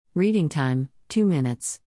Reading time, 2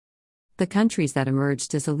 minutes. The countries that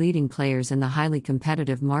emerged as the leading players in the highly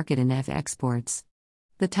competitive market in EV exports.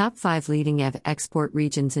 The top 5 leading EV export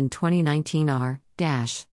regions in 2019 are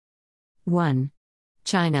 1.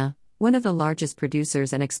 China, one of the largest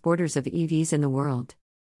producers and exporters of EVs in the world.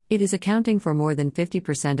 It is accounting for more than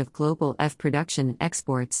 50% of global EV production and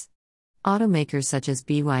exports. Automakers such as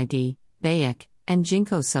BYD, BAIC, and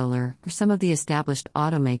Jinko Solar are some of the established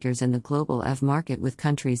automakers in the global EV market, with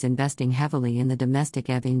countries investing heavily in the domestic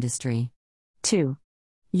EV industry. 2.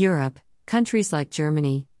 Europe, countries like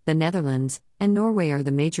Germany, the Netherlands, and Norway are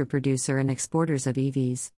the major producer and exporters of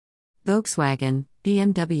EVs. Volkswagen,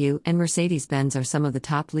 BMW, and Mercedes-Benz are some of the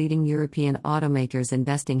top leading European automakers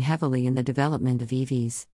investing heavily in the development of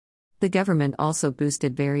EVs. The government also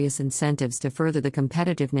boosted various incentives to further the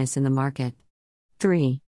competitiveness in the market.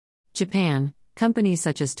 3. Japan, companies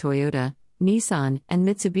such as Toyota, Nissan, and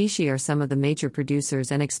Mitsubishi are some of the major producers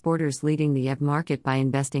and exporters leading the EV market by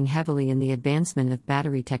investing heavily in the advancement of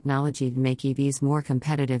battery technology to make EVs more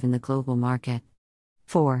competitive in the global market.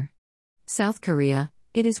 4. South Korea,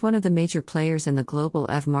 it is one of the major players in the global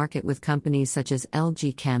EV market, with companies such as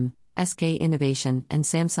LG Chem, SK Innovation, and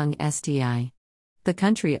Samsung SDI. The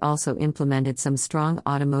country also implemented some strong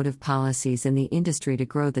automotive policies in the industry to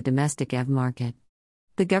grow the domestic EV market.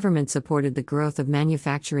 The government supported the growth of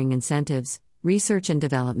manufacturing incentives, research and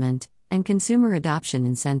development, and consumer adoption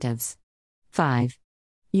incentives. 5.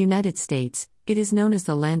 United States, it is known as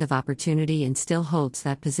the land of opportunity and still holds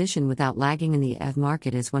that position without lagging in the EV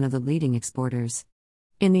market as one of the leading exporters.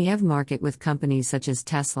 In the EV market, with companies such as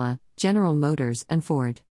Tesla, General Motors, and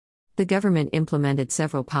Ford. The government implemented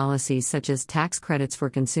several policies such as tax credits for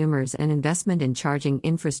consumers and investment in charging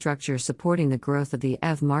infrastructure, supporting the growth of the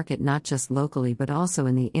EV market not just locally but also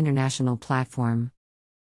in the international platform.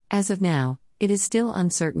 As of now, it is still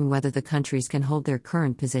uncertain whether the countries can hold their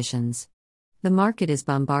current positions. The market is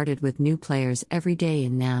bombarded with new players every day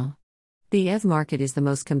and now. The EV market is the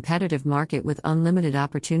most competitive market, with unlimited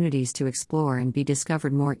opportunities to explore and be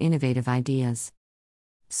discovered more innovative ideas.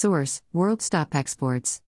 Source: World Stop Exports.